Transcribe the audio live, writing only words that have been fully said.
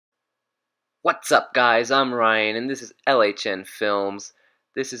What's up, guys? I'm Ryan, and this is LHN Films.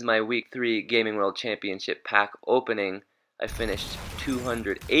 This is my Week 3 Gaming World Championship pack opening. I finished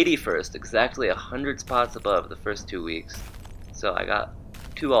 281st, exactly 100 spots above the first 2 weeks. So I got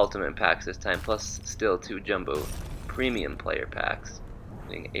 2 Ultimate packs this time, plus still 2 Jumbo Premium Player packs.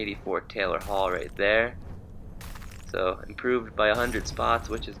 Getting 84 Taylor Hall right there. So improved by 100 spots,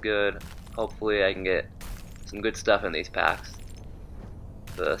 which is good. Hopefully I can get some good stuff in these packs.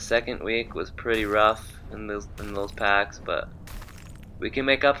 The second week was pretty rough in those packs, but we can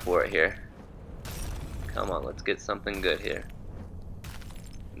make up for it here. Come on, let's get something good here.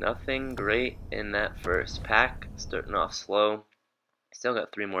 Nothing great in that first pack, starting off slow. Still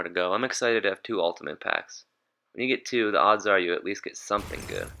got 3 more to go. I'm excited to have 2 Ultimate packs. When you get 2, the odds are you at least get something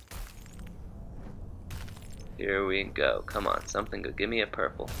good. Here we go. Come on, something good. Give me a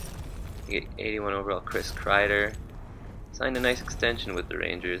purple. You get 81 overall Chris Kreider. Signed a nice extension with the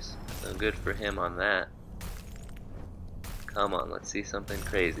Rangers, so good for him on that. Come on, let's see something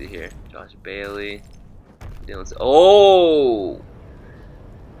crazy here. Josh Bailey. Oh!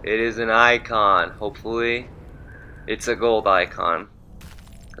 It is an icon. Hopefully, it's a gold icon,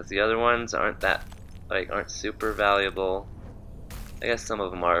 because the other ones aren't super valuable. I guess some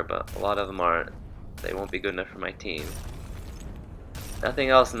of them are, but a lot of them aren't. They won't be good enough for my team. Nothing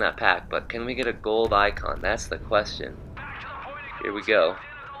else in that pack, but can we get a gold icon? That's the question. Here we go.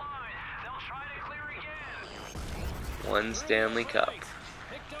 1 Stanley Cup.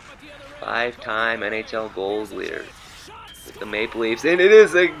 5-time NHL gold leader with the Maple Leafs, and it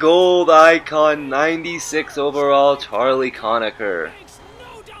is a gold icon, 96 overall Charlie Conacher.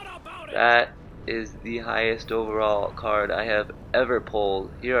 That is the highest overall card I have ever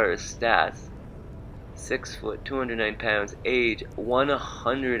pulled. Here are his stats. 6 foot, 209 pounds, age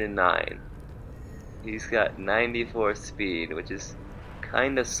 109. He's got 94 speed, which is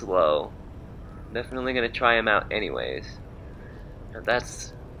kinda slow. Definitely gonna try him out anyways. And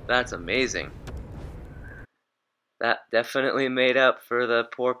that's amazing. That definitely made up for the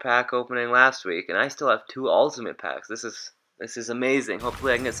poor pack opening last week, and I still have 2 Ultimate packs. This is amazing.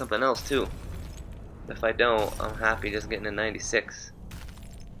 Hopefully I can get something else too. If I don't, I'm happy just getting a 96.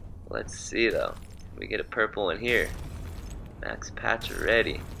 Let's see though. We get a purple in here. Max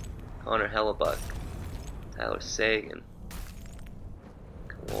Pacioretty, Connor Hellebuck, Tyler Seguin,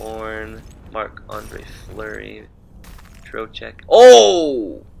 Killorn, Marc-Andre Fleury, Trocheck.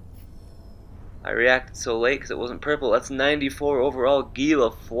 Oh! I reacted so late because it wasn't purple. That's 94 overall Guy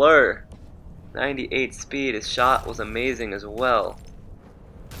Lafleur. 98 speed. His shot was amazing as well.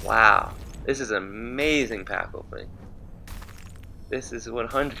 Wow. This is an amazing pack opening. This is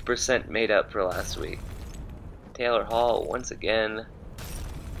 100% made up for last week. Taylor Hall once again.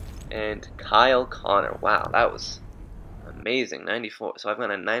 And Kyle Connor. Wow, that was amazing. 94. So I've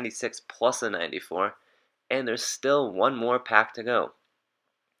got a 96 plus a 94. And there's still 1 more pack to go.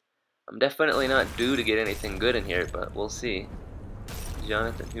 I'm definitely not due to get anything good in here, but we'll see.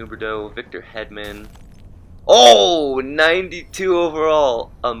 Jonathan Huberdeau, Victor Hedman. Oh! 92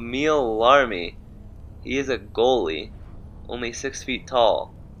 overall. Emil Larmy. He is a goalie. Only 6 feet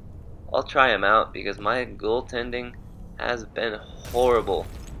tall. I'll try him out because my goaltending has been horrible.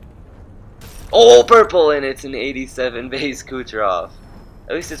 Oh, purple, and it's an 87 base Kucherov.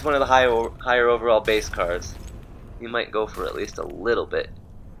 At least it's one of the higher overall base cards. You might go for at least a little bit.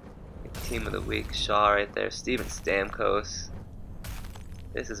 Team of the week, Shaw right there. Steven Stamkos.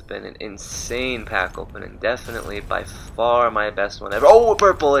 This has been an insane pack opening. Definitely by far my best one ever. Oh,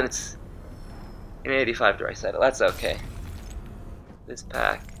 purple, and it's an 85 Draisaitl. That's okay. This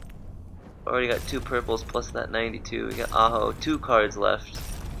pack. Already got 2 purples plus that 92. We got Aho. 2 cards left.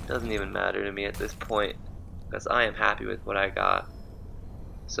 Doesn't even matter to me at this point because I am happy with what I got.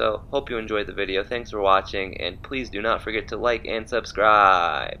 So, hope you enjoyed the video. Thanks for watching, and please do not forget to like and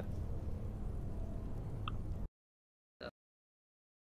subscribe.